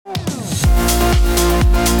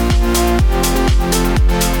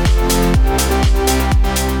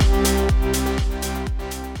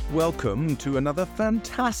welcome to another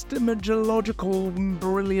fantastimological,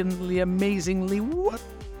 brilliantly, amazingly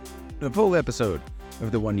wonderful episode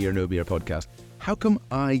of the 1 Year No Beer podcast. How come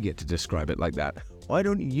I get to describe it like that? Why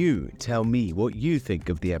don't you tell me what you think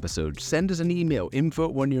of the episode? Send us an email,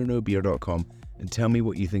 info@oneyearnobeer.com, and tell me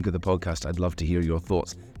what you think of the podcast. I'd love to hear your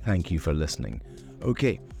thoughts. Thank you for listening.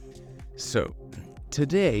 Okay, so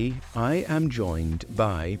today I am joined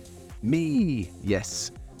by me.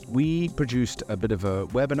 Yes, we produced a bit of a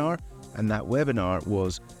webinar, and that webinar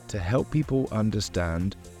was to help people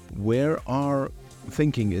understand where our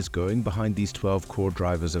thinking is going behind these 12 core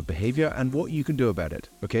drivers of behavior and what you can do about it,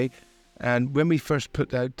 okay? And when we first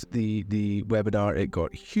put out the webinar, it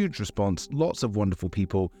got huge response. Lots of wonderful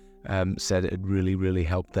people said it really, really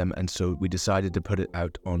helped them, and so we decided to put it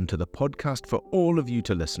out onto the podcast for all of you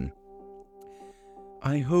to listen.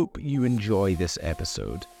 I hope you enjoy this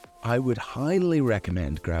episode. I would highly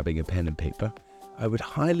recommend grabbing a pen and paper. I would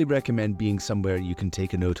highly recommend being somewhere you can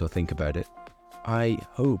take a note or think about it. I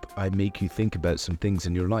hope I make you think about some things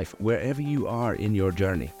in your life, wherever you are in your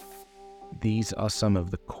journey. These are some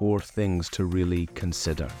of the core things to really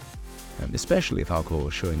consider, especially if alcohol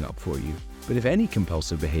is showing up for you. But if any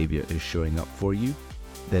compulsive behavior is showing up for you,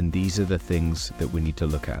 then these are the things that we need to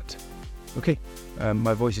look at. Okay,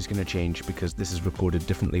 my voice is going to change because this is recorded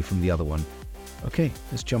differently from the other one. Okay,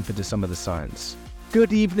 let's jump into some of the science.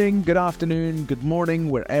 Good evening, good afternoon, good morning,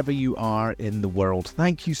 wherever you are in the world.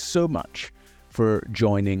 Thank you so much for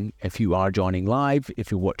joining. If you are joining live, if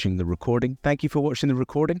you're watching the recording, thank you for watching the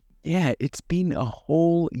recording. Yeah, it's been a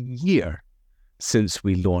whole year since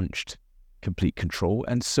we launched Complete Control.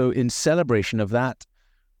 And so in celebration of that,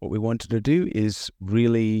 what we wanted to do is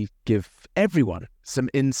really give everyone some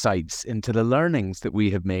insights into the learnings that we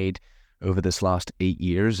have made over this last 8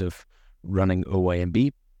 years of running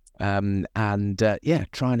OYMB, and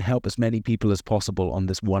try and help as many people as possible on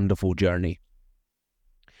this wonderful journey.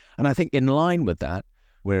 And I think in line with that,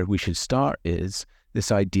 where we should start is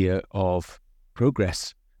this idea of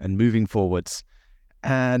progress and moving forwards,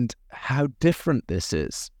 and how different this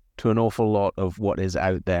is to an awful lot of what is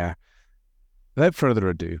out there. Without further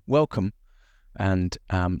ado, welcome, and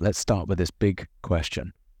let's start with this big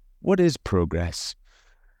question. What is progress?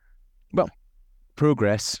 Well,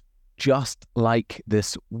 progress, just like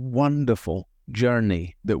this wonderful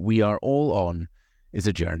journey that we are all on, is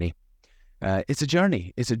a journey. It's a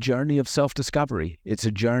journey. It's a journey of self-discovery. It's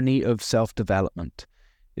a journey of self-development.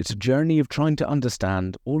 It's a journey of trying to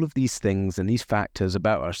understand all of these things and these factors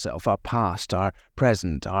about ourselves, our past, our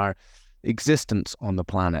present, our existence on the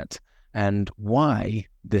planet, and why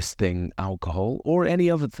this thing, alcohol, or any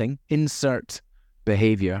other thing, insert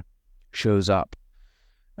behavior, shows up.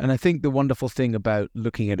 And I think the wonderful thing about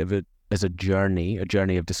looking at it as a journey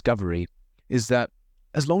of discovery, is that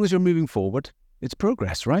as long as you're moving forward, it's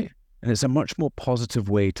progress, right? And it's a much more positive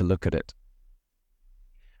way to look at it.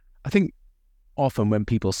 I think often when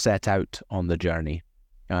people set out on the journey,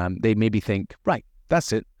 they maybe think, right,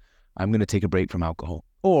 that's it. I'm going to take a break from alcohol.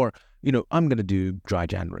 Or, I'm going to do dry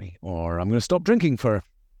January. Or I'm going to stop drinking for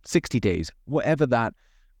 60 days. Whatever that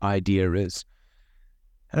idea is.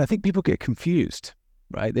 And I think people get confused,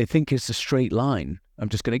 right? They think it's a straight line. I'm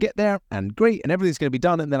just going to get there and great, and everything's going to be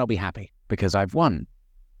done, and then I'll be happy because I've won.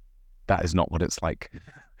 That is not what it's like.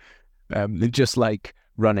 Just like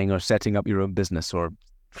running or setting up your own business or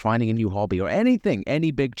finding a new hobby or anything, any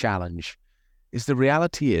big challenge, the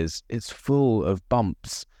reality is it's full of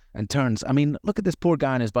bumps and turns. I mean, look at this poor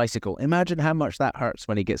guy on his bicycle. Imagine how much that hurts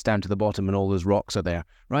when he gets down to the bottom and all those rocks are there,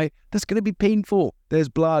 right? That's going to be painful. There's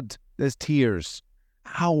blood. There's tears.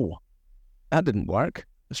 Ow. That didn't work.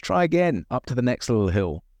 Let's try again, up to the next little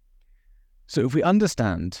hill. So if we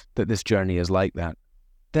understand that this journey is like that,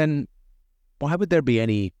 then why would there be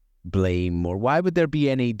any blame, or why would there be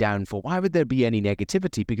any downfall? Why would there be any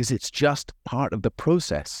negativity? Because it's just part of the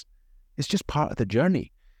process. It's just part of the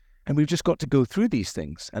journey. And we've just got to go through these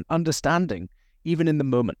things and understanding, even in the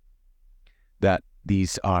moment, that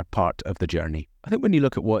these are part of the journey. I think when you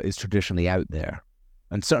look at what is traditionally out there,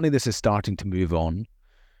 and certainly this is starting to move on,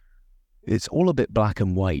 it's all a bit black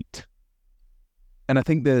and white. And I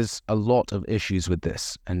think there's a lot of issues with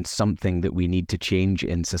this and something that we need to change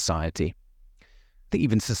in society. I think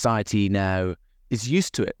even society now is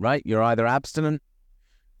used to it, right? You're either abstinent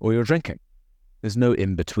or you're drinking. There's no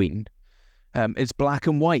in between. It's black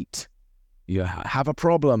and white. You have a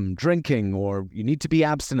problem drinking, or you need to be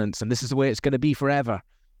abstinent, and this is the way it's going to be forever.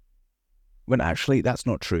 When actually that's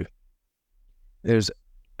not true. There's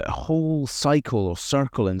a whole cycle or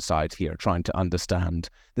circle inside here trying to understand.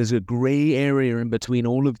 There's a grey area in between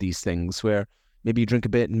all of these things where maybe you drink a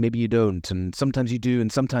bit and maybe you don't, and sometimes you do and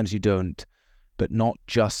sometimes you don't. but not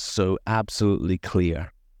just so absolutely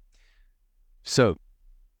clear. So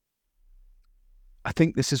I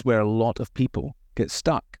think this is where a lot of people get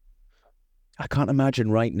stuck. I can't imagine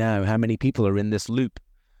right now how many people are in this loop.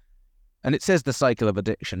 And it says the cycle of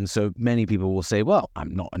addiction, so many people will say, well,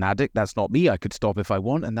 I'm not an addict, that's not me, I could stop if I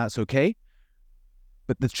want, and that's okay.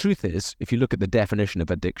 But the truth is, if you look at the definition of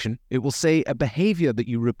addiction, it will say a behavior that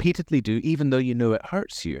you repeatedly do even though you know it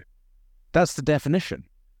hurts you. That's the definition.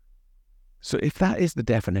 So if that is the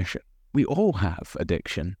definition, we all have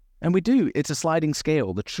addiction, and we do. It's a sliding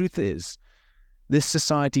scale. The truth is, this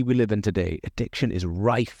society we live in today, addiction is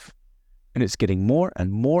rife, and it's getting more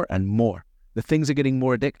and more and more. The things are getting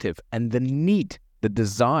more addictive, and the need, the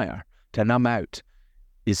desire to numb out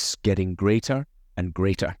is getting greater and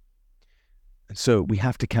greater. And so we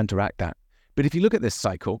have to counteract that. But if you look at this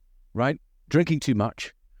cycle, right? Drinking too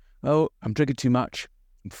much. Oh, I'm drinking too much.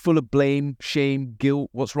 I'm full of blame, shame, guilt.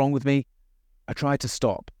 What's wrong with me? I try to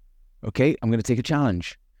stop. Okay, I'm going to take a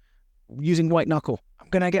challenge. Using white knuckle. I'm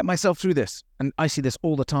going to get myself through this. And I see this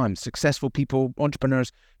all the time. Successful people,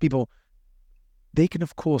 entrepreneurs, people, they can,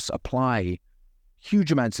 of course, apply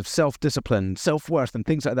huge amounts of self-discipline, self-worth, and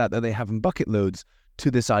things like that they have in bucket loads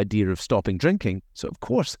to this idea of stopping drinking. So, of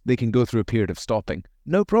course, they can go through a period of stopping.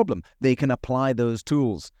 No problem. They can apply those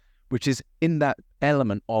tools, which is in that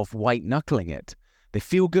element of white-knuckling it. They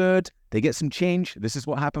feel good. They get some change. This is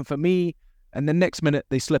what happened for me. And the next minute,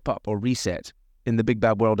 they slip up or reset. In the big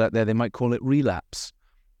bad world out there, they might call it relapse.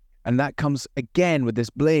 And that comes again with this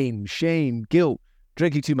blame, shame, guilt.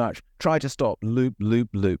 Drinking too much, try to stop, loop, loop,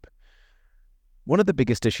 loop. One of the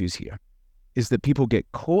biggest issues here is that people get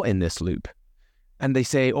caught in this loop and they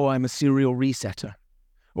say, oh, I'm a serial resetter,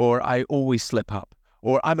 or I always slip up,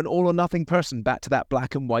 or I'm an all or nothing person, back to that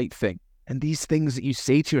black and white thing. And these things that you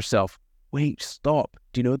say to yourself, wait, stop.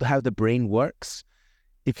 Do you know how the brain works?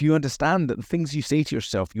 If you understand that the things you say to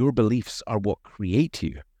yourself, your beliefs are what create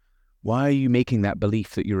you, why are you making that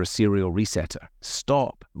belief that you're a serial resetter?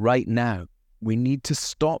 Stop right now. We need to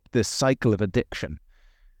stop this cycle of addiction.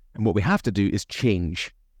 And what we have to do is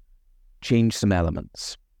change some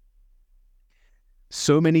elements.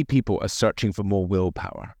 So many people are searching for more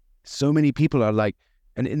willpower. So many people are like,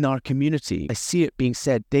 and in our community, I see it being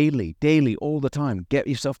said daily, all the time. Get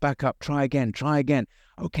yourself back up, try again.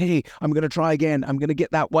 Okay, I'm going to try again. I'm going to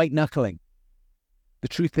get that white knuckling. The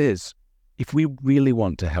truth is, if we really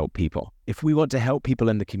want to help people, if we want to help people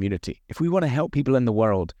in the community, if we want to help people in the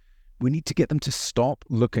world, we need to get them to stop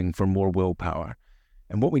looking for more willpower.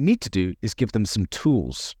 And what we need to do is give them some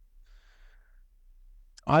tools.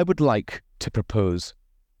 I would like to propose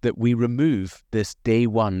that we remove this day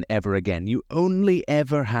one ever again. You only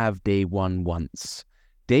ever have day one once.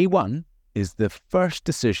 Day one is the first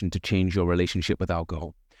decision to change your relationship with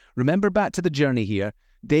alcohol. Remember back to the journey here.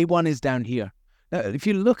 Day one is down here. Now, if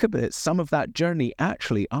you look at it, some of that journey,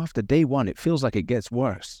 actually, after day one, it feels like it gets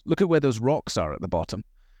worse. Look at where those rocks are at the bottom.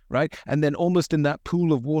 Right? And then almost in that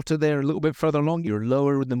pool of water there, a little bit further along, you're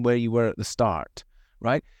lower than where you were at the start,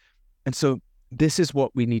 right? And so this is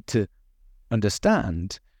what we need to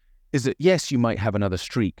understand, is that yes, you might have another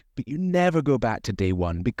streak, but you never go back to day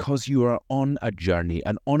one because you are on a journey,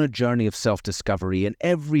 and on a journey of self-discovery, and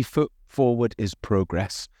every foot forward is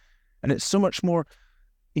progress. And it's so much more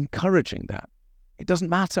encouraging that. It doesn't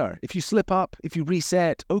matter. If you slip up, if you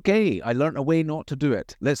reset, okay, I learned a way not to do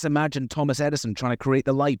it. Let's imagine Thomas Edison trying to create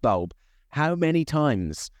the light bulb. How many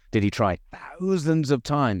times did he try? Thousands of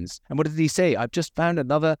times. And what did he say? I've just found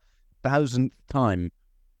another 1,000th time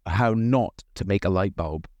how not to make a light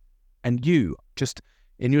bulb. And you, just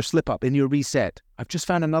in your slip up, in your reset, I've just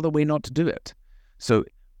found another way not to do it. So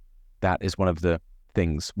that is one of the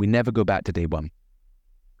things. We never go back to day one.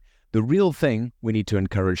 The real thing we need to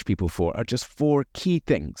encourage people for are just 4 key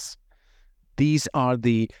things. These are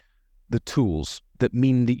the tools that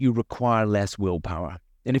mean that you require less willpower.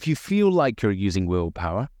 And if you feel like you're using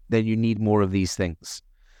willpower, then you need more of these things.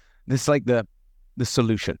 This is like the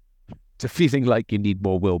solution to feeling like you need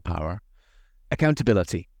more willpower.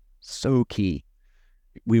 Accountability, so key.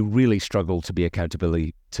 We really struggle to be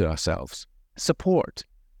accountability to ourselves. Support.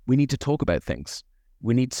 We need to talk about things.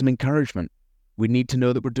 We need some encouragement. We need to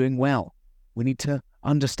know that we're doing well. We need to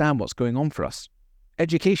understand what's going on for us.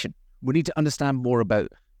 Education. We need to understand more about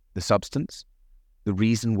the substance, the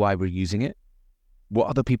reason why we're using it, what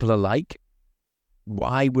other people are like,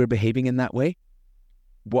 why we're behaving in that way,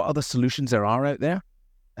 what other solutions there are out there.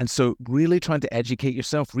 And so really trying to educate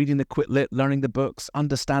yourself, reading the Quit Lit, learning the books,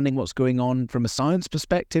 understanding what's going on from a science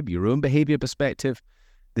perspective, your own behavior perspective.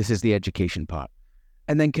 This is the education part.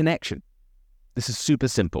 And then connection. This is super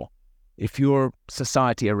simple. If your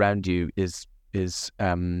society around you is is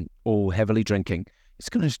all heavily drinking,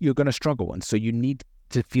 you're going to struggle. And so you need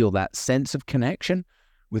to feel that sense of connection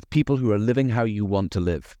with people who are living how you want to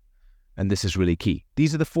live. And this is really key.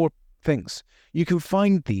 These are the 4 things. You can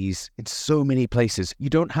find these in so many places. You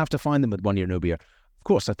don't have to find them with 1 Year No Beer. Of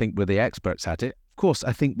course, I think we're the experts at it. Of course,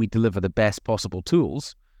 I think we deliver the best possible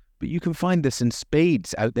tools, but you can find this in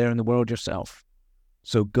spades out there in the world yourself.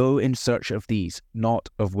 So go in search of these, not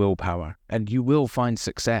of willpower, and you will find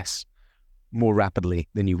success more rapidly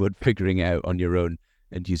than you would figuring it out on your own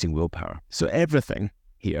and using willpower. So everything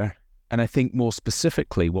here, and I think more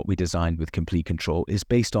specifically what we designed with Complete Control, is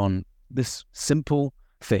based on this simple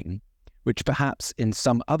thing, which perhaps in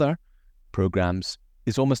some other programs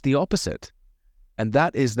is almost the opposite. And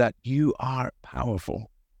that is that you are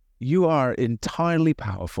powerful. You are entirely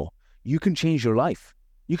powerful. You can change your life.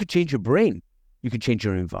 You can change your brain. You can change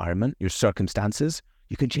your environment, your circumstances.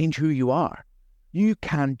 You can change who you are. You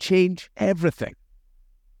can change everything.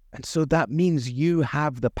 And so that means you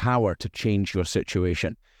have the power to change your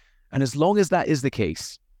situation. And as long as that is the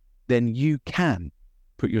case, then you can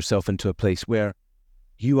put yourself into a place where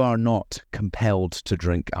you are not compelled to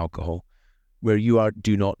drink alcohol, where you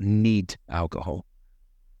do not need alcohol,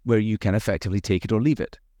 where you can effectively take it or leave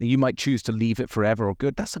it. You might choose to leave it forever or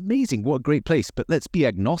good. That's amazing. What a great place. But let's be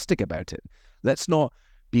agnostic about it. Let's not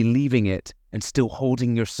be leaving it and still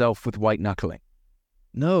holding yourself with white knuckling.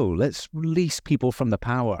 No, let's release people from the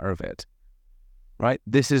power of it, right?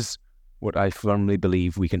 This is what I firmly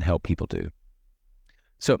believe we can help people do.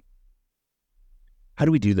 So how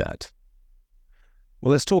do we do that?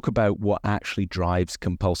 Well, let's talk about what actually drives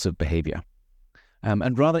compulsive behavior.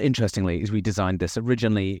 And rather interestingly, as we designed this,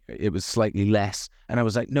 originally it was slightly less. And I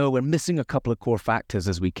was like, no, we're missing a couple of core factors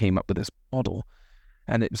as we came up with this model.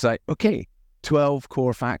 And it was like, okay, 12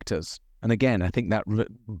 core factors. And again, I think that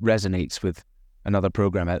resonates with another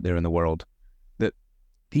program out there in the world, that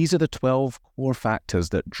these are the 12 core factors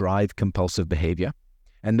that drive compulsive behavior.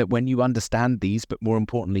 And that when you understand these, but more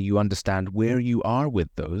importantly, you understand where you are with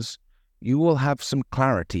those, you will have some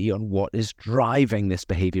clarity on what is driving this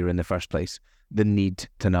behavior in the first place. The need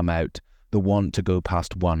to numb out, the want to go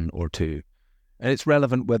past 1 or 2. And it's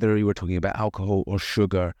relevant whether you were talking about alcohol or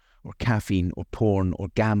sugar or caffeine or porn or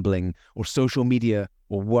gambling or social media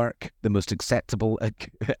or work, the most acceptable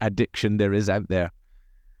addiction there is out there.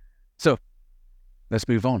 So let's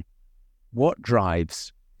move on. What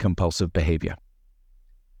drives compulsive behavior?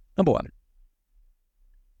 Number 1,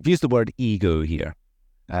 I've used the word ego here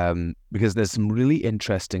because there's some really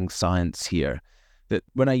interesting science here that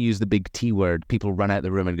when I use the big T word, people run out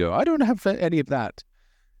the room and go, I don't have any of that.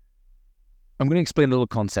 I'm going to explain a little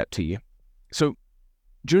concept to you. So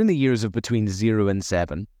during the years of between 0 and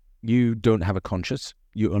 7, you don't have a conscious,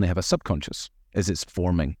 you only have a subconscious as it's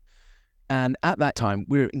forming. And at that time,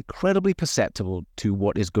 we're incredibly perceptible to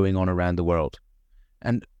what is going on around the world.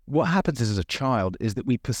 And what happens as a child is that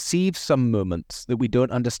we perceive some moments that we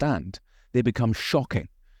don't understand. They become shocking.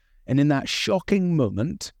 And in that shocking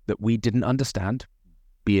moment that we didn't understand,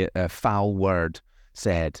 be it a foul word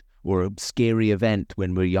said, or a scary event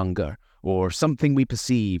when we're younger, or something we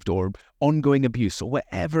perceived, or ongoing abuse, or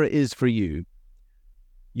whatever it is for you,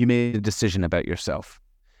 you made a decision about yourself.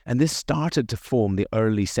 And this started to form the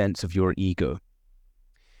early sense of your ego.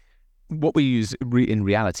 What we use in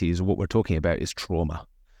reality is what we're talking about is trauma.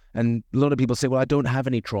 And a lot of people say, well, I don't have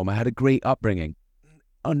any trauma. I had a great upbringing.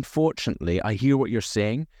 Unfortunately, I hear what you're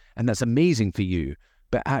saying, and that's amazing for you.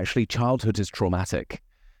 But actually, childhood is traumatic.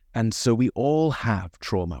 And so we all have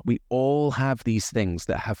trauma. We all have these things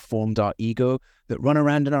that have formed our ego that run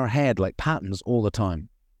around in our head like patterns all the time.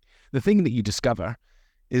 The thing that you discover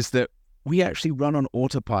is that we actually run on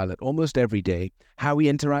autopilot almost every day. How we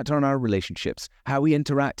interact in our relationships, how we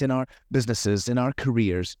interact in our businesses, in our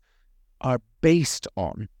careers, are based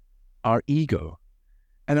on our ego.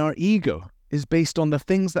 And our ego is based on the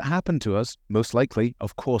things that happen to us. Most likely,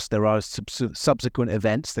 of course, there are subsequent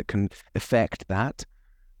events that can affect that.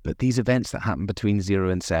 But these events that happen between 0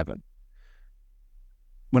 and 7.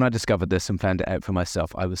 When I discovered this and found it out for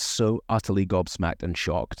myself, I was so utterly gobsmacked and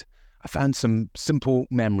shocked. I found some simple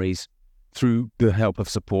memories through the help of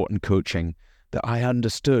support and coaching that I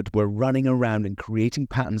understood were running around and creating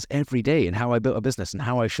patterns every day in how I built a business and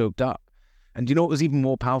how I showed up. And you know what was even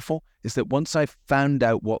more powerful? Is that once I found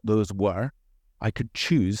out what those were, I could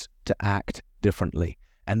choose to act differently.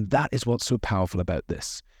 And that is what's so powerful about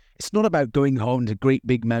this. It's not about going home to great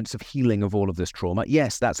big amounts of healing of all of this trauma.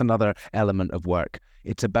 Yes, that's another element of work.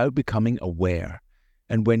 It's about becoming aware.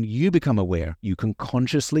 And when you become aware, you can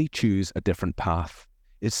consciously choose a different path.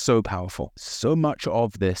 It's so powerful. So much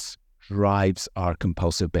of this drives our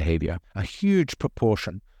compulsive behavior. A huge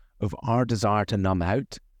proportion of our desire to numb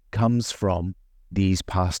out comes from these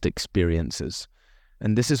past experiences.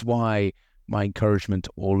 And this is why my encouragement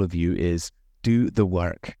to all of you is do the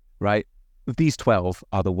work, right? These 12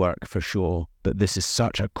 are the work for sure, but this is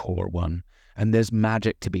such a core one. And there's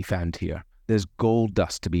magic to be found here. There's gold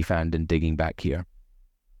dust to be found in digging back here.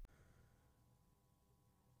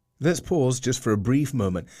 Let's pause just for a brief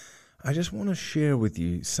moment. I just want to share with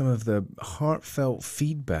you some of the heartfelt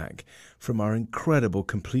feedback from our incredible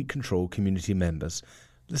Complete Control community members.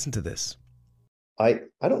 Listen to this. I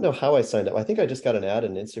don't know how I signed up. I think I just got an ad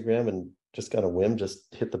on Instagram and just got a whim,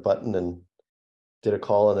 just hit the button and did a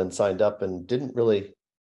call and then signed up and didn't really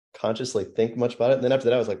consciously think much about it. And then after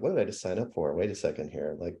that, I was like, what did I just sign up for? Wait a second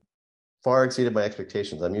here. Like, far exceeded my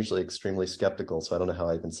expectations. I'm usually extremely skeptical, so I don't know how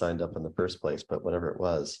I even signed up in the first place, but whatever it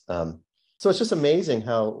was. So it's just amazing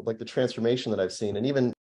how, like, the transformation that I've seen, and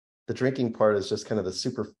even the drinking part is just kind of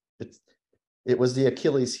it was the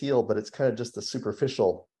Achilles heel, but it's kind of just the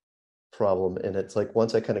superficial problem. And it's like,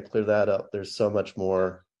 once I kind of clear that up, there's so much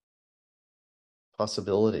more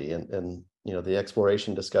possibility. And you know, the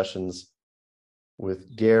exploration discussions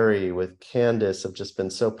with Gary, with Candace have just been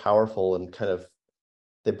so powerful, and kind of,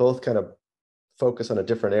 they both kind of focus on a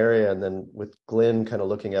different area. And then with Glenn kind of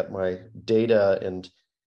looking at my data, and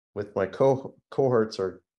with my cohorts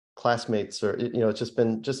or classmates, or, you know, it's just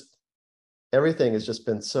been, everything has just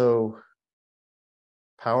been so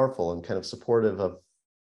powerful and kind of supportive of,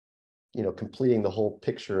 you know, completing the whole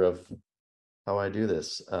picture of how I do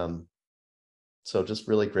this. So just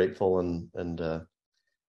really grateful, and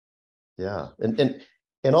yeah.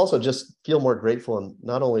 And also just feel more grateful, and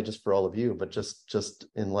not only just for all of you, but just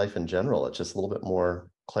in life in general. It's just a little bit more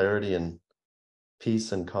clarity and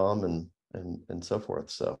peace and calm and so forth.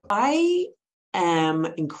 So I am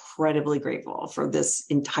incredibly grateful for this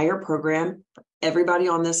entire program, for everybody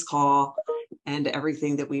on this call, and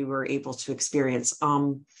everything that we were able to experience.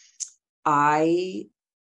 I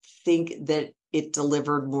think that it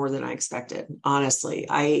delivered more than I expected. Honestly,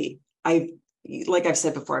 I like I've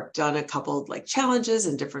said before, I've done a couple of like challenges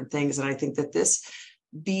and different things. And I think that this,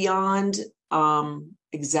 beyond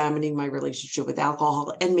examining my relationship with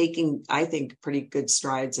alcohol and making, I think, pretty good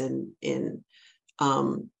strides in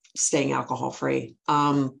staying alcohol free,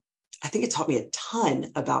 I think it taught me a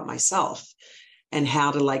ton about myself and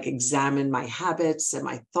how to like examine my habits and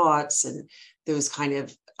my thoughts and those kind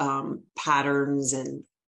of patterns and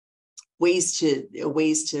ways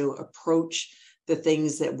to approach the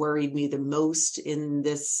things that worried me the most in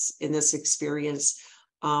this experience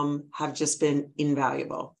have just been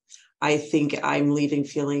invaluable. I think I'm leaving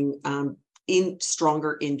feeling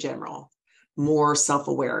stronger in general, more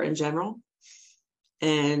self-aware in general,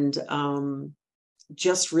 and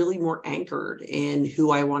just really more anchored in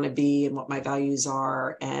who I want to be and what my values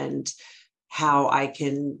are and how I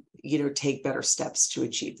can, take better steps to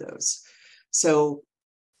achieve those. So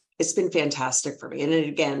it's been fantastic for me. And then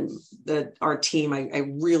again, our team, I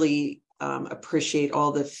really appreciate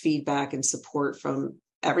all the feedback and support from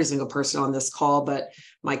every single person on this call, but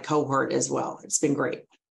my cohort as well. It's been great.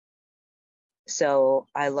 So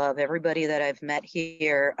I love everybody that I've met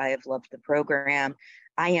here. I have loved the program.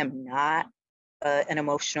 I am not an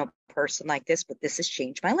emotional person like this, but this has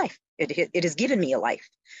changed my life. It has given me a life.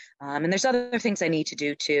 And there's other things I need to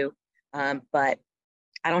do too, but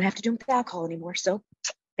I don't have to do them with alcohol anymore. So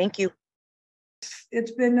thank you.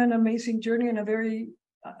 It's been an amazing journey, and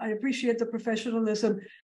I appreciate the professionalism.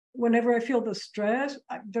 Whenever I feel the stress,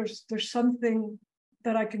 there's something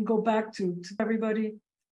that I can go back to everybody,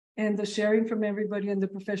 and the sharing from everybody and the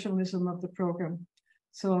professionalism of the program.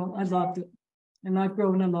 So I loved it, and I've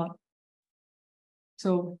grown a lot.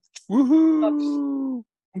 So, woohoo!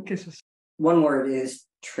 And kisses. One word is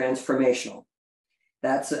transformational.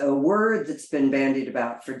 That's a word that's been bandied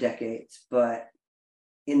about for decades, but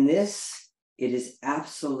in this, it is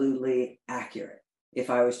absolutely accurate if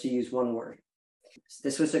I was to use one word.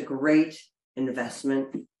 This was a great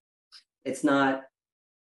investment. It's not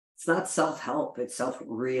self-help, it's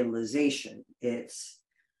self-realization. It's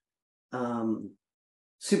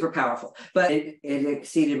super powerful, but it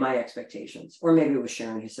exceeded my expectations. Or maybe it was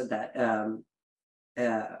Sharon who said that.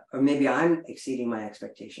 Or maybe I'm exceeding my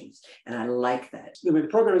expectations, and I like that. I mean, the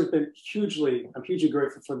program has been I'm hugely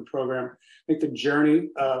grateful for the program. I think the journey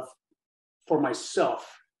for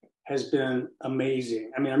myself has been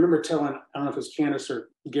amazing. I mean, I remember telling, I don't know if it was Candace or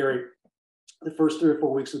Gary, the first 3 or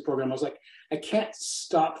 4 weeks of the program, I was like, I can't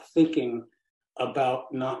stop thinking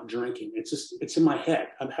about not drinking. It's in my head.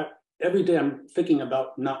 Every day I'm thinking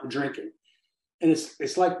about not drinking. And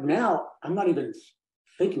it's like now I'm not even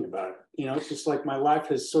thinking about it. It's just like my life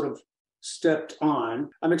has sort of stepped on.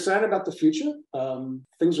 I'm excited about the future.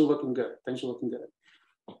 Things are looking good.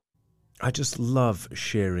 I just love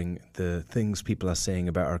sharing the things people are saying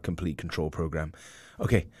about our Complete Control program.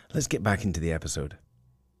 Okay, let's get back into the episode.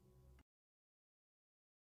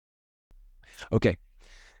 Okay,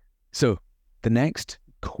 so the next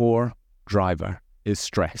core driver is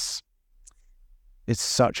stress. It's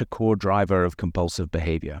such a core driver of compulsive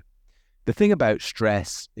behavior. The thing about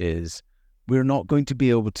stress is we're not going to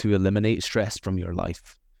be able to eliminate stress from your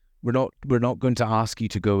life. We're not going to ask you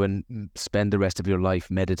to go and spend the rest of your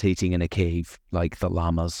life meditating in a cave like the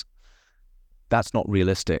llamas. That's not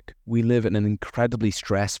realistic. We live in an incredibly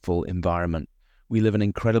stressful environment. We live in an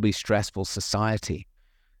incredibly stressful society.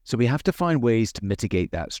 So we have to find ways to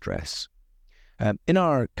mitigate that stress. In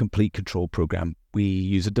our Complete Control program, we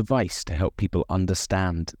use a device to help people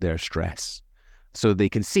understand their stress so they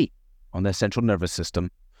can see on their central nervous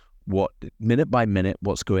system what minute by minute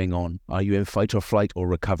what's going on. Are you in fight or flight or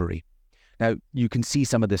recovery? Now, you can see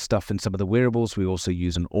some of this stuff in some of the wearables. We also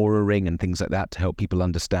use an Oura ring and things like that to help people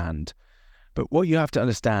understand. But what you have to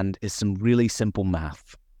understand is some really simple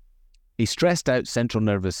math. A stressed out central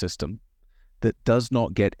nervous system that does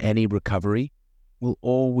not get any recovery will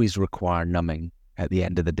always require numbing at the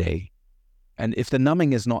end of the day. And if the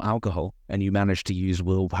numbing is not alcohol and you manage to use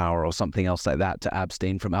willpower or something else like that to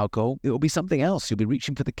abstain from alcohol, it will be something else. You'll be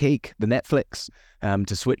reaching for the cake, the Netflix,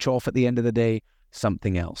 to switch off at the end of the day,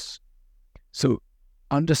 something else. So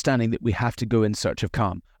understanding that we have to go in search of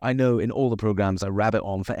calm. I know in all the programs I rabbit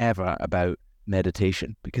on forever about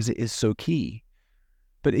meditation because it is so key.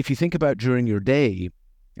 But if you think about during your day,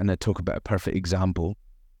 and I talk about a perfect example,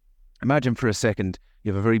 imagine for a second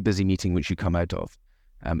you have a very busy meeting which you come out of.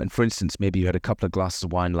 And for instance, maybe you had a couple of glasses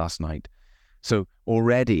of wine last night. So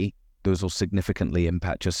already those will significantly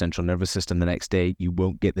impact your central nervous system the next day. You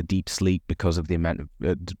won't get the deep sleep because of the amount of,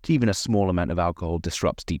 even a small amount of alcohol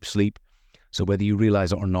disrupts deep sleep. So whether you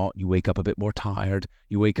realize it or not, you wake up a bit more tired,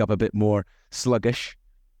 you wake up a bit more sluggish.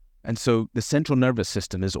 And so the central nervous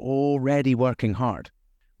system is already working hard.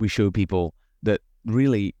 We show people that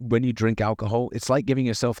really when you drink alcohol, it's like giving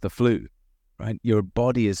yourself the flu. Right? Your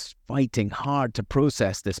body is fighting hard to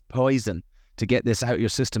process this poison, to get this out of your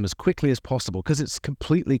system as quickly as possible because it's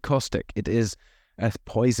completely caustic. It is a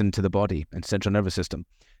poison to the body and central nervous system.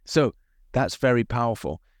 So that's very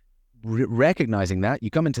powerful. Recognizing that,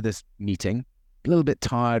 you come into this meeting a little bit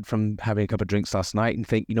tired from having a couple of drinks last night and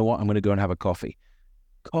think, you know what, I'm going to go and have a coffee.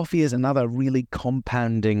 Coffee is another really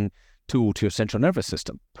compounding tool to your central nervous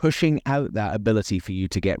system, pushing out that ability for you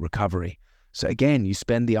to get recovery. So again, you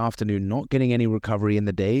spend the afternoon not getting any recovery in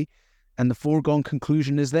the day, and the foregone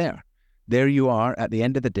conclusion is there. There you are at the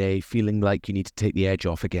end of the day feeling like you need to take the edge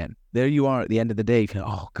off again. There you are at the end of the day feeling,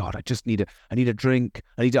 oh God, I need a drink,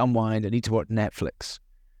 I need to unwind, I need to watch Netflix.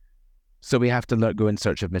 So we have to go in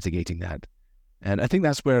search of mitigating that. And I think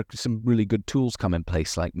that's where some really good tools come in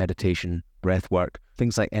place, like meditation, breath work,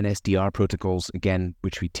 things like NSDR protocols, again,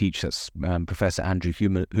 which we teach. That's Professor Andrew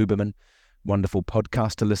Huberman, wonderful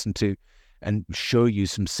podcast to listen to, and show you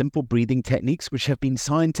some simple breathing techniques which have been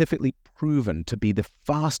scientifically proven to be the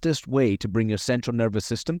fastest way to bring your central nervous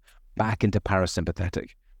system back into parasympathetic.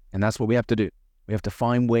 And that's what we have to do. We have to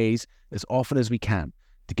find ways as often as we can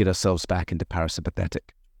to get ourselves back into parasympathetic.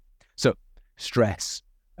 So, stress,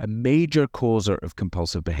 a major causer of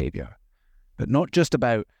compulsive behavior, but not just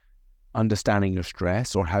about understanding your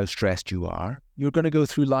stress or how stressed you are. You're going to go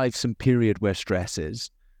through life some period where stress is.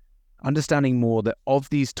 Understanding more that of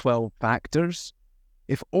these 12 factors,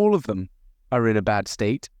 if all of them are in a bad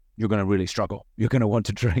state, you're going to really struggle. You're going to want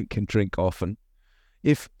to drink and drink often.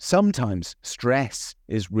 If sometimes stress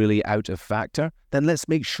is really out of factor, then let's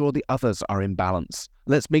make sure the others are in balance.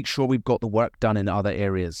 Let's make sure we've got the work done in other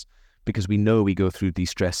areas because we know we go through these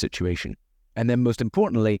stress situations. And then most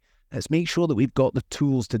importantly, let's make sure that we've got the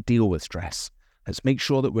tools to deal with stress. Let's make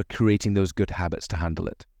sure that we're creating those good habits to handle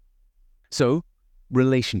it. So,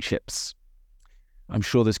 relationships. I'm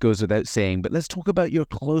sure this goes without saying, but let's talk about your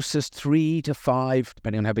closest 3 to 5,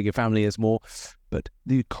 depending on how big your family is more, but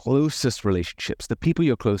the closest relationships, the people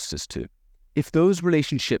you're closest to. If those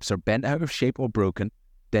relationships are bent out of shape or broken,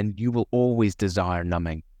 then you will always desire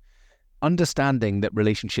numbing. Understanding that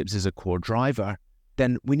relationships is a core driver,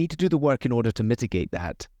 then we need to do the work in order to mitigate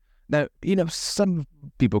that. Now, some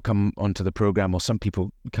people come onto the program or some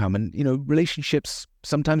people come and, relationships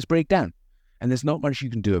sometimes break down. And there's not much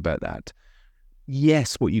you can do about that.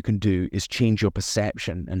 Yes, what you can do is change your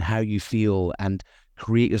perception and how you feel and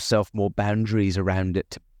create yourself more boundaries around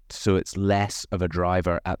it so it's less of a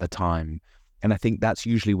driver at the time. And I think that's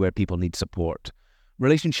usually where people need support.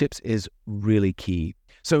 Relationships is really key.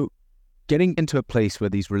 So getting into a place where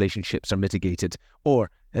these relationships are mitigated, or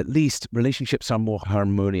at least relationships are more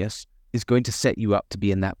harmonious, is going to set you up to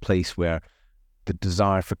be in that place where the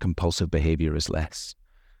desire for compulsive behavior is less.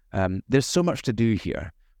 There's so much to do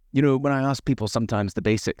here. You know, when I ask people sometimes the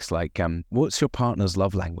basics, like, what's your partner's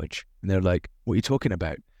love language? And they're like, what are you talking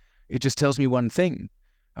about? It just tells me one thing.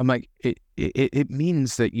 I'm like, it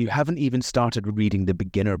means that you haven't even started reading the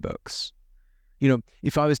beginner books. You know,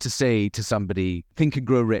 if I was to say to somebody, Think and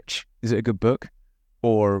Grow Rich, is it a good book?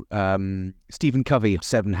 Or Stephen Covey,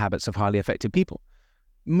 7 Habits of Highly Effective People.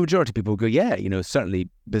 Majority of people would go, yeah, you know, certainly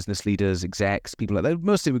business leaders, execs, people like that,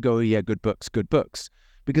 mostly would go, yeah, good books,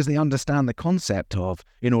 because they understand the concept of,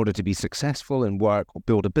 in order to be successful in work or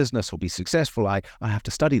build a business or be successful, I have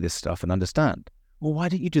to study this stuff and understand. Well, why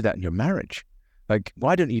don't you do that in your marriage? Like,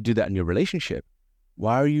 why don't you do that in your relationship?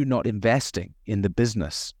 Why are you not investing in the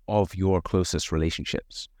business of your closest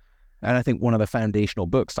relationships? And I think one of the foundational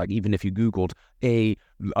books, like even if you Googled,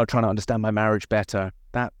 I'm trying to understand my marriage better,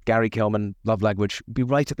 that Gary Kelman love language would be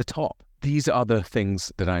right at the top. These are the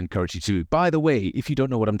things that I encourage you to do. By the way, if you don't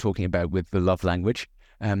know what I'm talking about with the love language,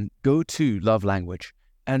 go to Love Language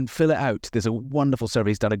and fill it out. There's a wonderful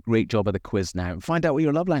survey. He's done a great job of the quiz now. Find out what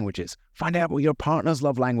your love language is. Find out what your partner's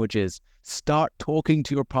love language is. Start talking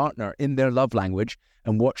to your partner in their love language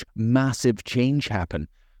and watch massive change happen.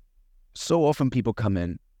 So often people come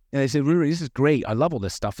in and they say, Ruari, this is great. I love all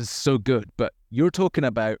this stuff. It's so good. But you're talking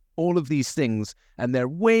about all of these things and they're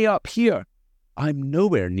way up here. I'm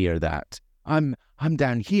nowhere near that. I'm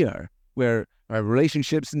down here where my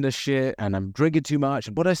relationship's in the shit and I'm drinking too much.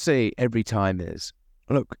 And what I say every time is,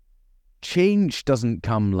 look, change doesn't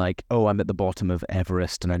come like, oh, I'm at the bottom of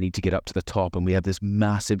Everest and I need to get up to the top and we have this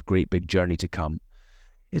massive, great big journey to come.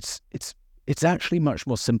 It's actually much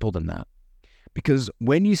more simple than that. Because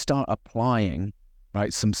when you start applying,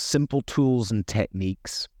 right, some simple tools and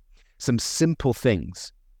techniques, some simple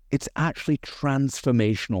things, it's actually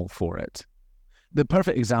transformational for it. The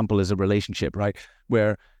perfect example is a relationship, right,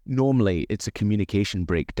 where normally it's a communication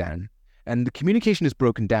breakdown. And the communication is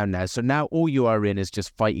broken down now. So now all you are in is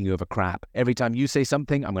just fighting over crap. Every time you say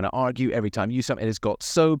something, I'm going to argue. Every time you say something, it's got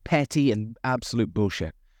so petty and absolute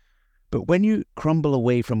bullshit. But when you crumble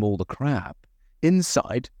away from all the crap,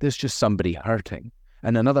 inside, there's just somebody hurting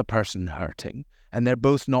and another person hurting. And they're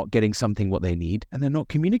both not getting something what they need. And they're not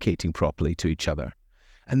communicating properly to each other.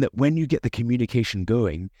 And that when you get the communication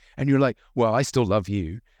going and you're like, well, I still love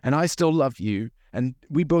you and I still love you. And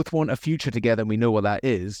we both want a future together and we know what that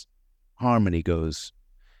is. Harmony goes.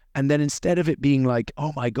 And then instead of it being like,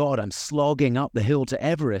 oh my God, I'm slogging up the hill to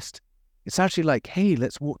Everest, it's actually like, hey,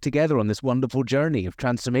 let's walk together on this wonderful journey of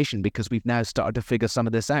transformation because we've now started to figure some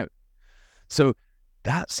of this out. So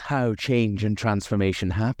that's how change and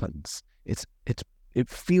transformation happens. It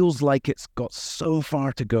feels like it's got so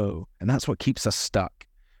far to go, and that's what keeps us stuck.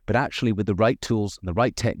 But actually, with the right tools and the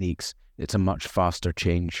right techniques, it's a much faster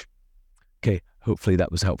change. Okay, hopefully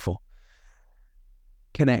that was helpful.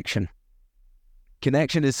 Connection.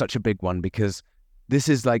 Connection is such a big one because this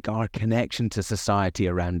is like our connection to society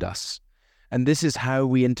around us. And this is how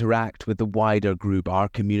we interact with the wider group, our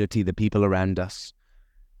community, the people around us.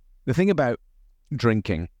 The thing about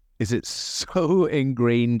drinking is it's so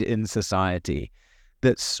ingrained in society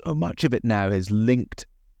that so much of it now is linked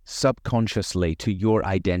subconsciously to your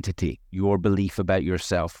identity, your belief about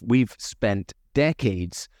yourself. We've spent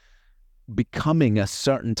decades becoming a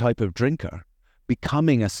certain type of drinker,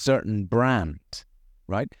 becoming a certain brand,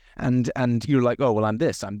 right? And you're like, oh, well, I'm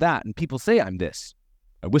this, I'm that. And people say I'm this,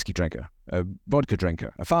 a whiskey drinker, a vodka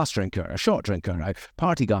drinker, a fast drinker, a short drinker, a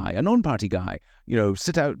party guy, a non-party guy, you know,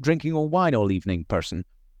 sit out drinking all wine all evening person,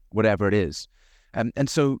 whatever it is. And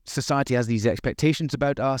so society has these expectations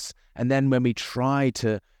about us. And then when we try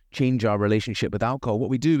to change our relationship with alcohol, what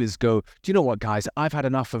we do is go, do you know what, guys, I've had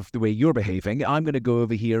enough of the way you're behaving. I'm going to go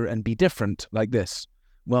over here and be different like this.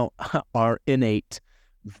 Well, our innate,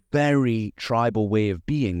 very tribal way of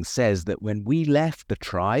being says that when we left the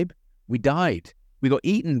tribe, we died. We got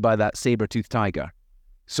eaten by that saber-toothed tiger.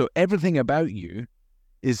 So everything about you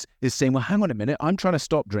is saying, well, hang on a minute, I'm trying to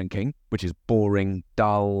stop drinking, which is boring,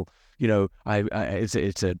 dull, you know,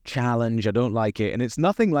 it's a challenge, I don't like it, and it's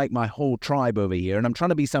nothing like my whole tribe over here, and I'm trying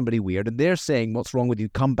to be somebody weird, and they're saying, what's wrong with you?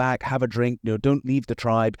 Come back, have a drink, you know, don't leave the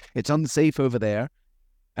tribe, it's unsafe over there,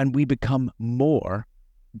 and we become more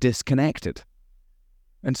disconnected.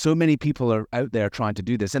 And so many people are out there trying to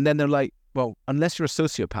do this, and then they're like, well, unless you're a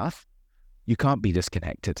sociopath, you can't be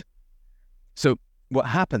disconnected. So what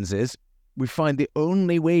happens is, we find the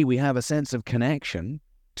only way we have a sense of connection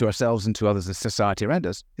to ourselves and to others in society around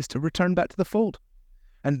us is to return back to the fold.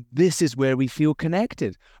 And this is where we feel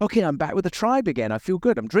connected. Okay, I'm back with the tribe again. I feel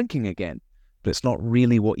good. I'm drinking again. But it's not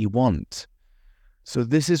really what you want. So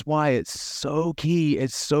this is why it's so key.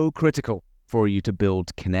 It's so critical for you to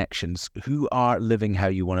build connections who are living how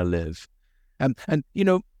you want to live. And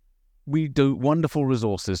we do wonderful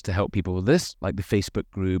resources to help people with this, like the Facebook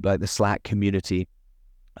group, like the Slack community,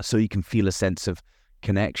 so you can feel a sense of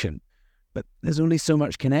connection. But there's only so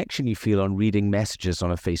much connection you feel on reading messages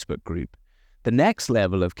on a Facebook group. The next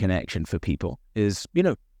level of connection for people is,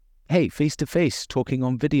 hey, face-to-face, talking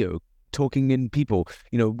on video, talking in people.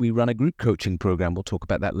 We run a group coaching program. We'll talk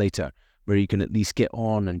about that later, where you can at least get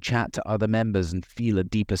on and chat to other members and feel a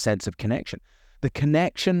deeper sense of connection. The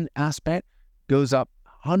connection aspect goes up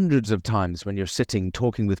hundreds of times when you're sitting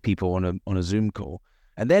talking with people on a Zoom call.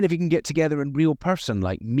 And then if you can get together in real person,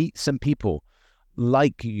 like meet some people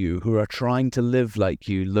like you who are trying to live like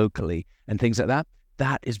you locally and things like that,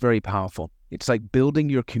 that is very powerful. It's like building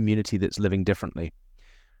your community that's living differently.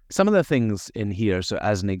 Some of the things in here, so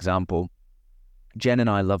as an example, Jen and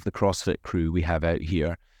I love the CrossFit crew we have out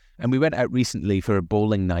here. And we went out recently for a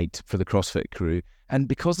bowling night for the CrossFit crew. And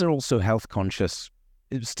because they're all so health conscious,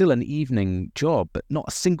 it was still an evening job, but not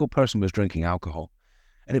a single person was drinking alcohol.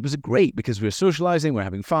 And it was great because we were socializing, we're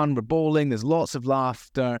having fun, we're bowling, there's lots of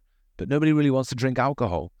laughter, but nobody really wants to drink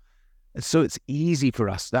alcohol. And so it's easy for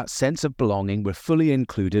us, that sense of belonging, we're fully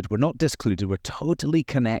included, we're not discluded, we're totally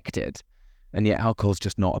connected. And yet alcohol's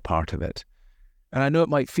just not a part of it. And I know it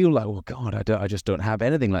might feel like, oh God, I just don't have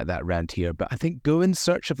anything like that around here. But I think go in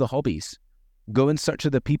search of the hobbies. Go in search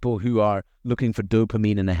of the people who are looking for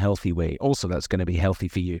dopamine in a healthy way. Also, that's going to be healthy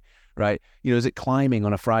for you, right? Is it climbing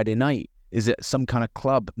on a Friday night? Is it some kind of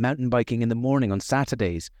club, mountain biking in the morning on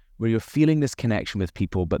Saturdays, where you're feeling this connection with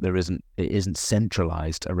people, but it isn't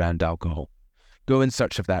centralized around alcohol? Go in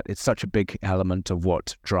search of that. It's such a big element of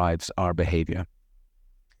what drives our behavior.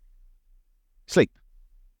 Sleep.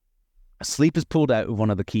 Sleep is pulled out of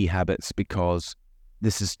one of the key habits because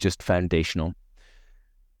this is just foundational.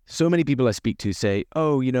 So many people I speak to say,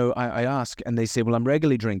 I ask, and they say, well, I'm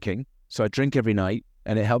regularly drinking, so I drink every night,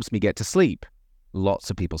 and it helps me get to sleep. Lots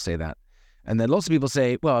of people say that. And then lots of people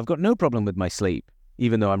say, well, I've got no problem with my sleep,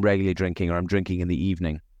 even though I'm regularly drinking or I'm drinking in the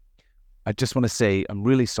evening. I just want to say, I'm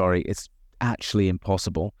really sorry. It's actually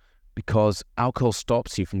impossible because alcohol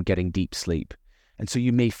stops you from getting deep sleep. And so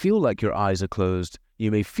you may feel like your eyes are closed,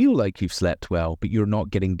 you may feel like you've slept well, but you're not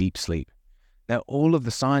getting deep sleep. Now, all of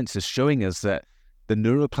the science is showing us that the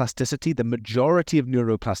neuroplasticity, the majority of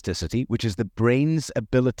neuroplasticity, which is the brain's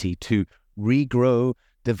ability to regrow,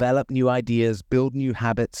 develop new ideas, build new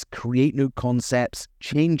habits, create new concepts,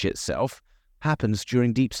 change itself, happens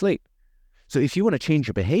during deep sleep. So if you want to change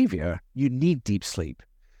your behavior, you need deep sleep.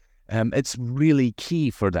 It's really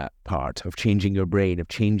key for that part of changing your brain, of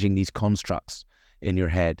changing these constructs in your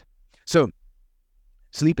head. So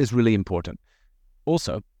sleep is really important.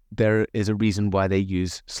 Also, there is a reason why they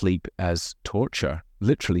use sleep as torture,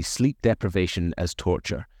 literally sleep deprivation as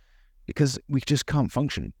torture, because we just can't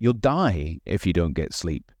function. You'll die if you don't get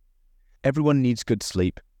sleep. Everyone needs good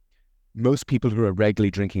sleep. Most people who are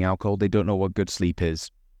regularly drinking alcohol, they don't know what good sleep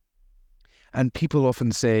is. And people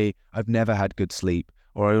often say, I've never had good sleep,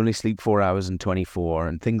 or I only sleep 4 hours in 24,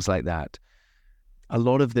 and things like that. A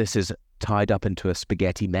lot of this is tied up into a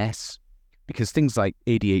spaghetti mess, because things like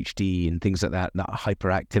ADHD and things like that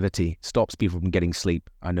hyperactivity stops people from getting sleep.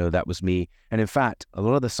 I know that was me. And in fact, a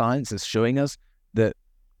lot of the science is showing us that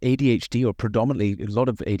ADHD, or predominantly a lot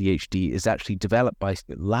of ADHD, is actually developed by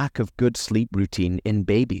lack of good sleep routine in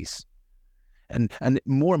babies. And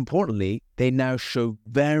more importantly, they now show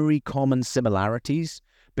very common similarities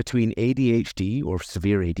between ADHD or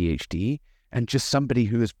severe ADHD and just somebody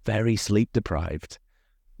who is very sleep deprived.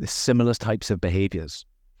 The similar types of behaviors.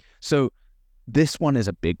 So this one is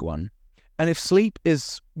a big one. And if sleep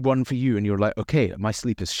is one for you and you're like, okay, my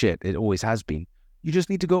sleep is shit, it always has been, you just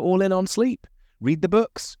need to go all in on sleep. Read the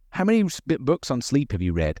books. How many books on sleep have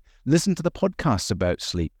you read? Listen to the podcasts about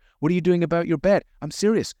sleep. What are you doing about your bed? I'm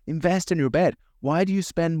serious. Invest in your bed. Why do you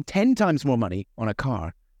spend 10 times more money on a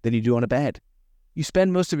car than you do on a bed? You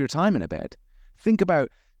spend most of your time in a bed. Think about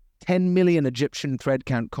 10 million Egyptian thread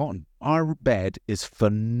count cotton. Our bed is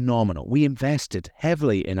phenomenal. We invested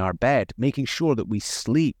heavily in our bed, making sure that we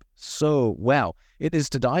sleep so well. It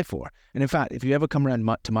is to die for. And in fact, if you ever come around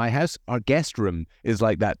to my house, our guest room is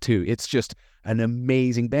like that too. It's just an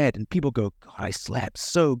amazing bed. And people go, God, I slept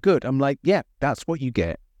so good. I'm like, yeah, that's what you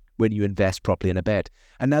get when you invest properly in a bed.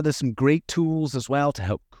 And now there's some great tools as well to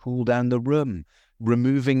help cool down the room,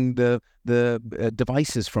 removing the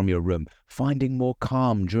devices from your room, finding more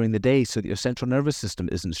calm during the day so that your central nervous system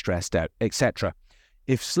isn't stressed out, etc.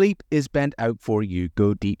 If sleep is bent out for you,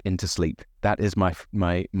 go deep into sleep. That is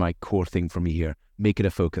my core thing for me here. Make it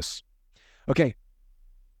a focus. Okay,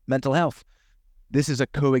 mental health. This is a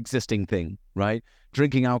coexisting thing, right?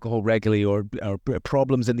 Drinking alcohol regularly or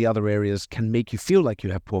problems in the other areas can make you feel like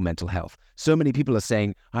you have poor mental health. So many people are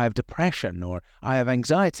saying, I have depression or I have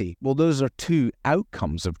anxiety. Well, those are two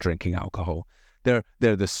outcomes of drinking alcohol. They're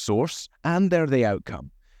the source and they're the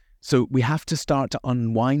outcome. So we have to start to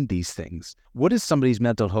unwind these things. What does somebody's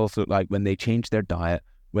mental health look like when they change their diet,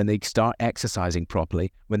 when they start exercising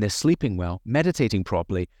properly, when they're sleeping well, meditating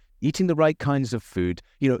properly, eating the right kinds of food,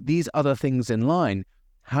 these other things in line?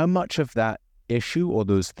 How much of that issue or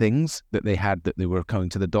those things that they had that they were coming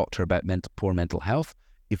to the doctor about poor mental health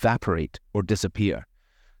evaporate or disappear?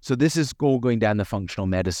 So this is all going down the functional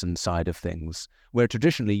medicine side of things, where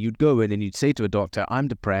traditionally you'd go in and you'd say to a doctor, I'm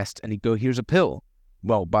depressed, and he'd go, here's a pill.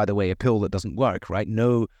 Well, by the way, a pill that doesn't work, right?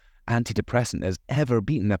 No antidepressant has ever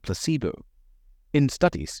beaten a placebo in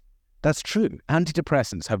studies. That's true.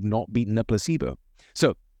 Antidepressants have not beaten a placebo.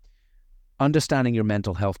 So understanding your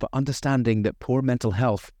mental health, but understanding that poor mental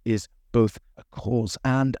health is both a cause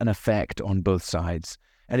and an effect on both sides.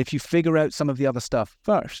 And if you figure out some of the other stuff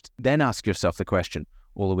first, then ask yourself the question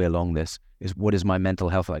all the way along this is, what is my mental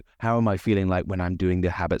health like? How am I feeling like when I'm doing the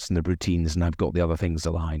habits and the routines and I've got the other things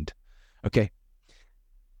aligned? Okay.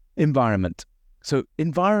 Environment. So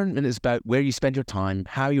environment is about where you spend your time,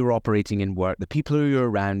 how you're operating in work, the people who you're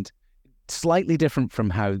around. Slightly different from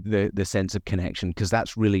how the sense of connection, because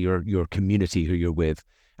that's really your community who you're with.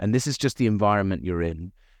 And this is just the environment you're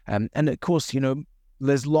in. And of course,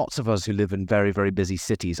 there's lots of us who live in very, very busy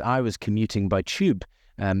cities. I was commuting by tube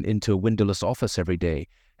into a windowless office every day,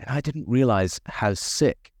 and I didn't realize how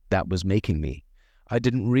sick that was making me. I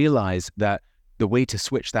didn't realize that the way to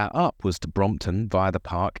switch that up was to Brompton via the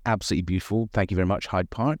park. Absolutely beautiful. Thank you very much, Hyde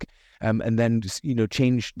Park. And then,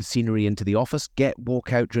 change the scenery into the office,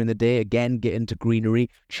 walk out during the day, again, get into greenery,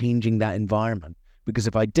 changing that environment. Because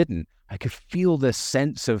if I didn't, I could feel this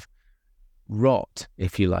sense of rot,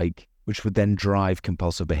 if you like, which would then drive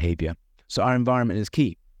compulsive behavior. So our environment is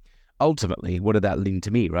key. Ultimately, what did that lead to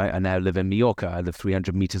me, right? I now live in Mallorca. I live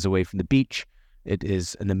 300 meters away from the beach. It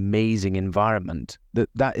is an amazing environment.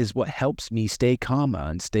 That is what helps me stay calmer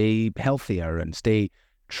and stay healthier and stay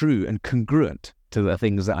true and congruent to the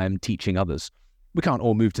things that I'm teaching others. We can't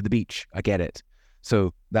all move to the beach. I get it.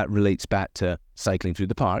 So that relates back to cycling through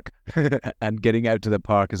the park and getting out to the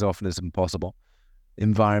park as often as possible.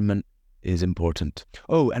 Environment is important.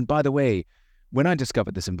 Oh, and by the way, when I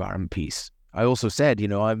discovered this environment piece, I also said,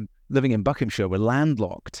 I'm living in Buckinghamshire. We're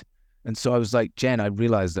landlocked. And so I was like, Jen, I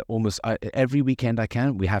realized that almost every weekend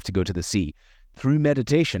we have to go to the sea. Through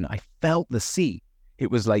meditation, I felt the sea. It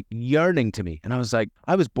was like yearning to me. And I was like,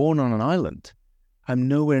 I was born on an island. I'm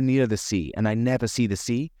nowhere near the sea and I never see the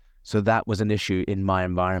sea. So that was an issue in my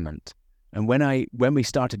environment. And when we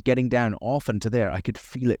started getting down off into there, I could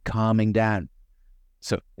feel it calming down.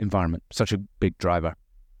 So environment, such a big driver.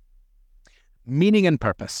 Meaning and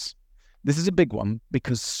purpose. This is a big one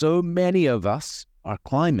because so many of us are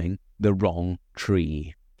climbing the wrong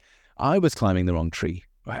tree. I was climbing the wrong tree.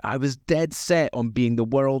 I was dead set on being the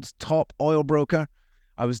world's top oil broker.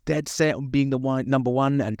 I was dead set on being the number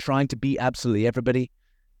one and trying to beat absolutely everybody.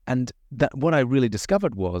 And that what I really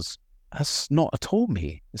discovered was, that's not at all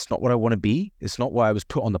me. It's not what I want to be. It's not what I was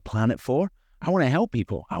put on the planet for. I want to help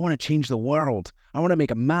people. I want to change the world. I want to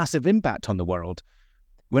make a massive impact on the world.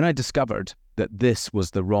 When I discovered that this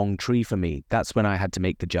was the wrong tree for me, that's when I had to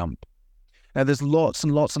make the jump. Now, there's lots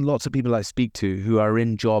and lots and lots of people I speak to who are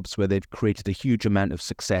in jobs where they've created a huge amount of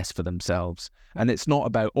success for themselves. And it's not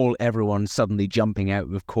about everyone suddenly jumping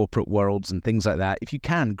out of corporate worlds and things like that. If you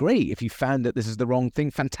can, great. If you found that this is the wrong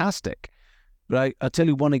thing, fantastic. But I'll tell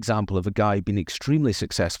you one example of a guy who'd been extremely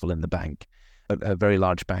successful in the bank, a very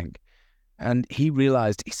large bank. And he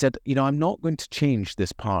said, I'm not going to change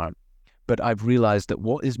this part, but I've realized that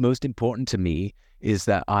what is most important to me is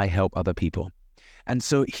that I help other people. And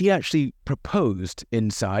so he actually proposed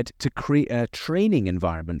inside to create a training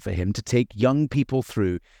environment for him to take young people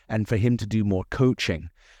through and for him to do more coaching.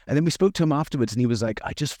 And then we spoke to him afterwards and he was like,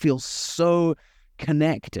 I just feel so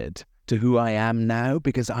connected to who I am now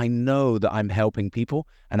because I know that I'm helping people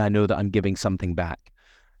and I know that I'm giving something back.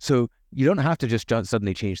 So you don't have to just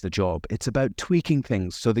suddenly change the job. It's about tweaking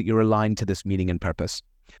things so that you're aligned to this meaning and purpose.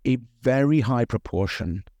 A very high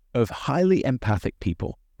proportion of highly empathic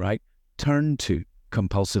people, right, turn to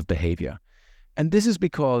compulsive behavior. And this is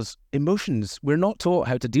because emotions, we're not taught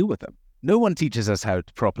how to deal with them. No one teaches us how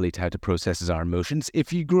to process our emotions.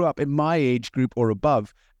 If you grew up in my age group or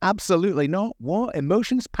above, absolutely not. What?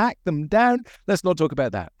 Emotions? Pack them down. Let's not talk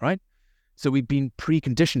about that, right? So we've been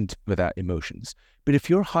preconditioned with our emotions. But if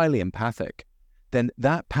you're highly empathic, then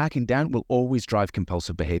that packing down will always drive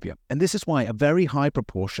compulsive behavior. And this is why a very high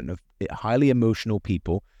proportion of highly emotional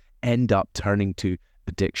people end up turning to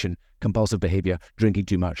addiction, compulsive behavior, drinking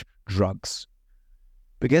too much, drugs.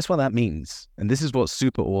 But guess what that means? And this is what's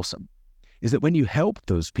super awesome, is that when you help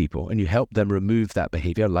those people and you help them remove that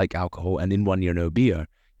behavior like alcohol and in 1 year no beer,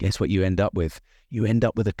 guess what you end up with? You end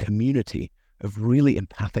up with a community of really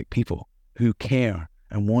empathic people who care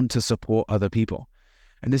and want to support other people.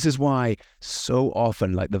 And this is why so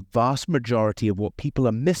often, like the vast majority of what people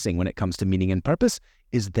are missing when it comes to meaning and purpose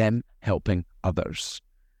is them helping others.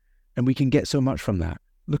 And we can get so much from that.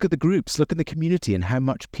 Look at the groups, look at the community and how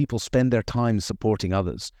much people spend their time supporting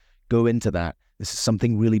others. Go into that. This is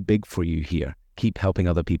something really big for you here. Keep helping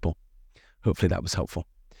other people. Hopefully that was helpful.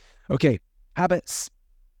 Okay, habits.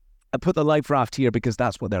 I put the life raft here because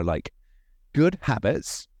that's what they're like. Good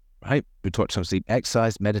habits, right? We talked about sleep,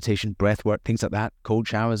 exercise, meditation, breath work, things like that. Cold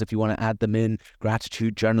showers if you want to add them in,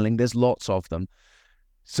 gratitude, journaling, there's lots of them.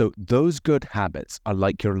 So those good habits are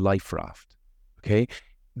like your life raft, okay?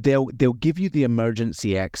 They'll give you the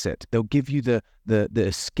emergency exit. They'll give you the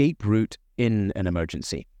escape route in an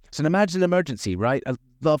emergency. So imagine an emergency, right? A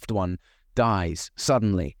loved one dies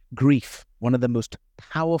suddenly. Grief, one of the most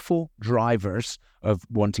powerful drivers of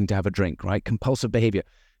wanting to have a drink, right? Compulsive behavior.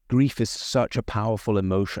 Grief is such a powerful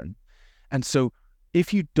emotion. And so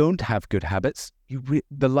if you don't have good habits,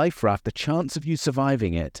 the life raft, the chance of you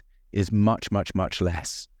surviving it is much, much, much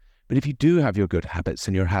less. But if you do have your good habits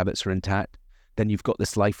and your habits are intact, then you've got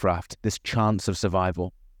this life raft, this chance of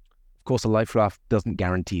survival. Of course, a life raft doesn't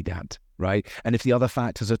guarantee that, right? And if the other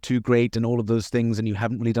factors are too great and all of those things and you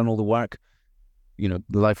haven't really done all the work, the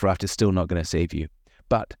life raft is still not going to save you.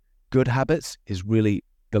 But good habits is really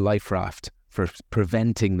the life raft for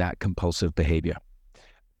preventing that compulsive behavior.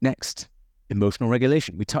 Next, emotional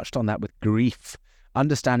regulation. We touched on that with grief,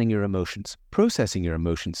 understanding your emotions, processing your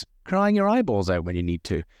emotions, crying your eyeballs out when you need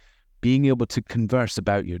to, being able to converse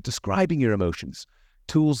about describing your emotions.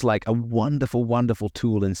 Tools like a wonderful, wonderful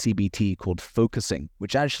tool in CBT called focusing,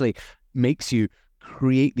 which actually makes you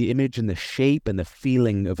create the image and the shape and the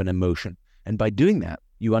feeling of an emotion. And by doing that,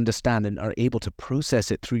 you understand and are able to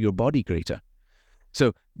process it through your body greater.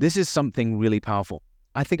 So this is something really powerful.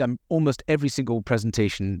 I think I'm almost every single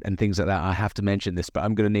presentation and things like that, I have to mention this, but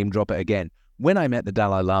I'm going to name drop it again. When I met the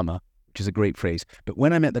Dalai Lama, which is a great phrase, but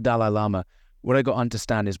when I met the Dalai Lama, what I got to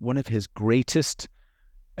understand is one of his greatest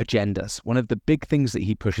agendas, one of the big things that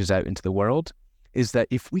he pushes out into the world is that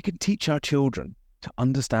if we can teach our children to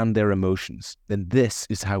understand their emotions, then this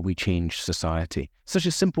is how we change society. Such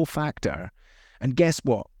a simple factor. And guess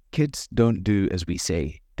what? Kids don't do as we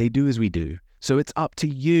say. They do as we do. So it's up to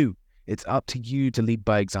you. It's up to you to lead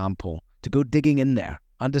by example, to go digging in there,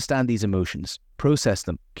 understand these emotions, process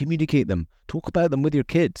them, communicate them, talk about them with your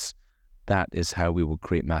kids. That is how we will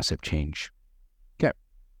create massive change. Okay.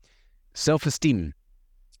 Self-esteem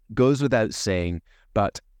goes without saying,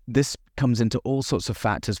 but this comes into all sorts of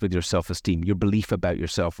factors with your self-esteem, your belief about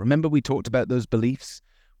yourself. Remember we talked about those beliefs?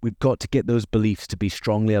 We've got to get those beliefs to be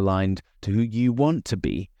strongly aligned to who you want to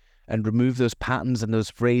be and remove those patterns and those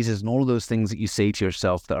phrases and all of those things that you say to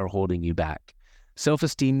yourself that are holding you back.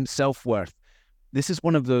 Self-esteem, self-worth. This is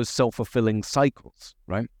one of those self-fulfilling cycles,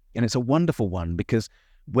 right? And it's a wonderful one because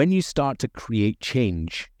when you start to create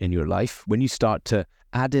change in your life, when you start to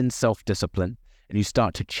add in self-discipline and you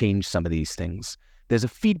start to change some of these things, there's a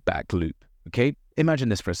feedback loop, okay? Imagine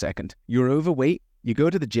this for a second. You're overweight, you go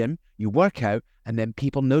to the gym, you work out, and then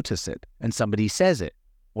people notice it and somebody says it.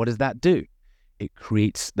 What does that do? It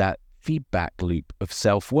creates that feedback loop of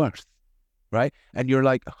self-worth, right? And you're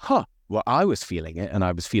like, well, I was feeling it and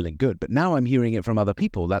I was feeling good, but now I'm hearing it from other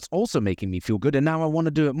people. That's also making me feel good, and now I want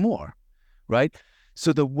to do it more, right?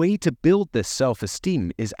 So the way to build this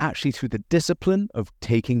self-esteem is actually through the discipline of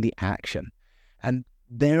taking the action. And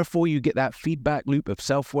therefore you get that feedback loop of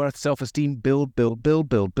self-worth, self-esteem, build.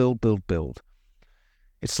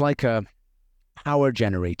 It's like a power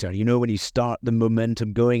generator. When you start the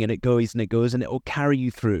momentum going and it goes and it goes and it will carry you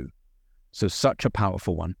through. So such a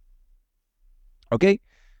powerful one. Okay.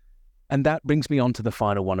 And that brings me on to the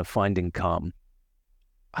final one of finding calm.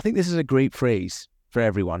 I think this is a great phrase for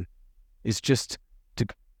everyone. It's just to,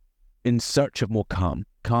 in search of more calm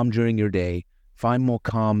during your day, find more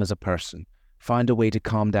calm as a person, find a way to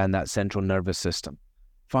calm down that central nervous system,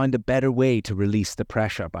 find a better way to release the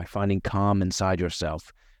pressure by finding calm inside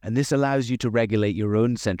yourself. And this allows you to regulate your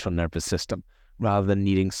own central nervous system rather than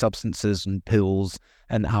needing substances and pills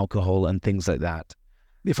and alcohol and things like that.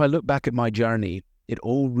 If I look back at my journey, it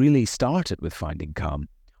all really started with finding calm.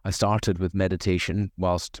 I started with meditation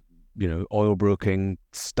whilst oil broking,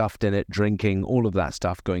 stuffed in it, drinking, all of that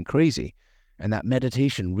stuff, going crazy. And that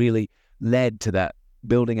meditation really led to that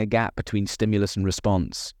building a gap between stimulus and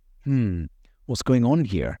response. What's going on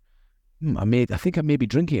here? I think I may be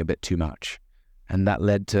drinking a bit too much. And that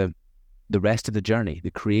led to the rest of the journey,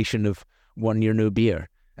 the creation of 1 Year No Beer,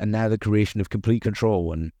 and now the creation of Complete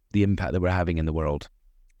Control and the impact that we're having in the world.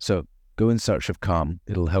 So go in search of calm.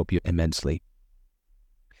 It'll help you immensely.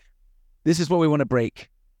 This is what we want to break.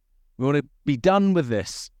 We want to be done with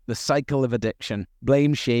this, the cycle of addiction,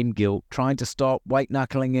 blame, shame, guilt, trying to stop,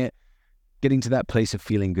 white-knuckling it, getting to that place of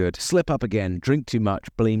feeling good, slip up again, drink too much,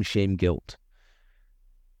 blame, shame, guilt.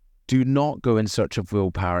 Do not go in search of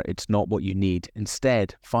willpower. It's not what you need.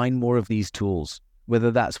 Instead, find more of these tools,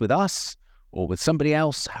 whether that's with us or with somebody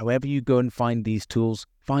else. However you go and find these tools,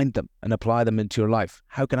 find them and apply them into your life.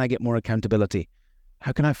 How can I get more accountability?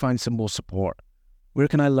 How can I find some more support? Where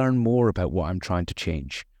can I learn more about what I'm trying to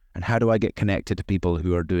change? And how do I get connected to people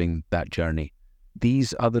who are doing that journey?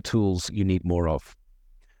 These are the tools you need more of.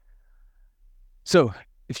 So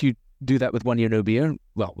if you do that with 1 Year No Beer,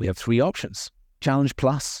 well, we have 3 options. Challenge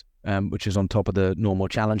Plus, which is on top of the normal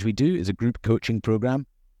challenge we do, is a group coaching program.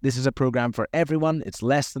 This is a program for everyone. It's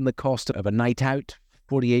less than the cost of a night out,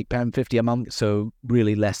 £48.50 a month, so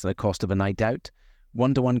really less than the cost of a night out.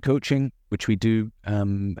 One-to-one coaching, which we do,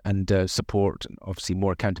 and support, obviously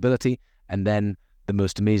more accountability, and then the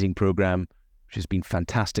most amazing program, which has been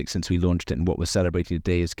fantastic since we launched it, and what we're celebrating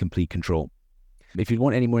today is Complete Control. If you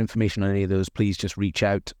want any more information on any of those, please just reach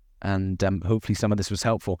out, and hopefully some of this was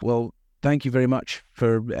helpful. Well, thank you very much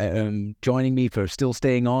for joining me, for still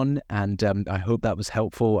staying on, and I hope that was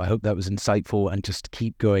helpful. I hope that was insightful, and just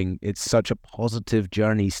keep going. It's such a positive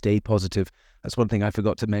journey. Stay positive. That's one thing I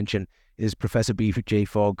forgot to mention, is Professor B.J.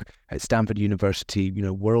 Fogg at Stanford University,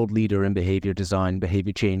 world leader in behavior design,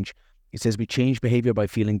 behavior change. He says we change behavior by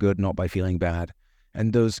feeling good, not by feeling bad.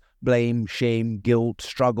 And those blame, shame, guilt,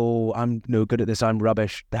 struggle, I'm no good at this, I'm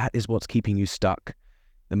rubbish, that is what's keeping you stuck.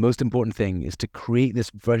 The most important thing is to create this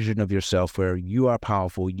version of yourself where you are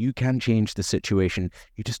powerful, you can change the situation.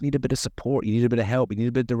 You just need a bit of support, you need a bit of help, you need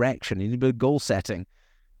a bit of direction, you need a bit of goal setting.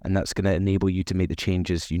 And that's going to enable you to make the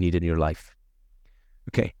changes you need in your life.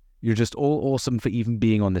 Okay, you're just all awesome for even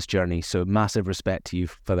being on this journey. So massive respect to you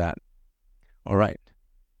for that. All right.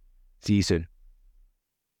 See you soon.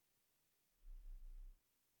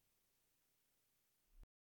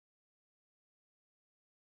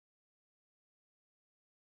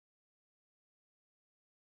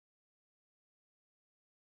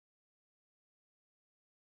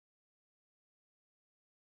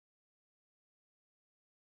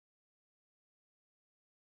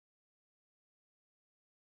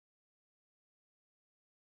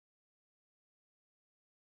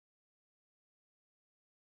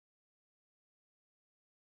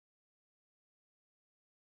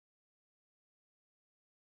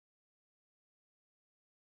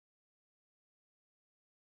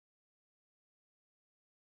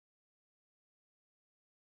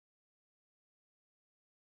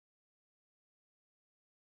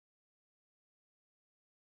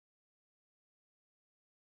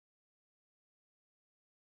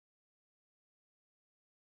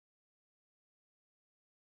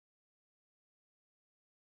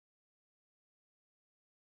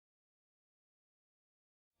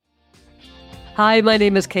 Hi, my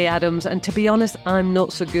name is Kay Adams, and to be honest, I'm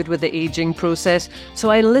not so good with the ageing process, so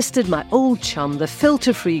I enlisted my old chum, the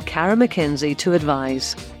filter-free Cara McKenzie, to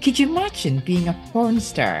advise. Could you imagine being a porn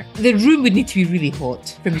star? The room would need to be really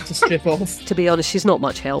hot for me to strip off. To be honest, she's not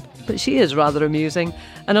much help, but she is rather amusing.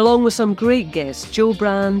 And along with some great guests, Joe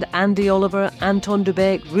Brand, Andy Oliver, Anton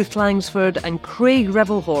Dubeck, Ruth Langsford and Craig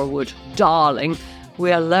Revel-Horwood, darling,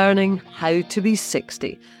 we are learning how to be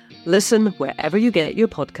 60. Listen wherever you get your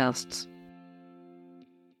podcasts.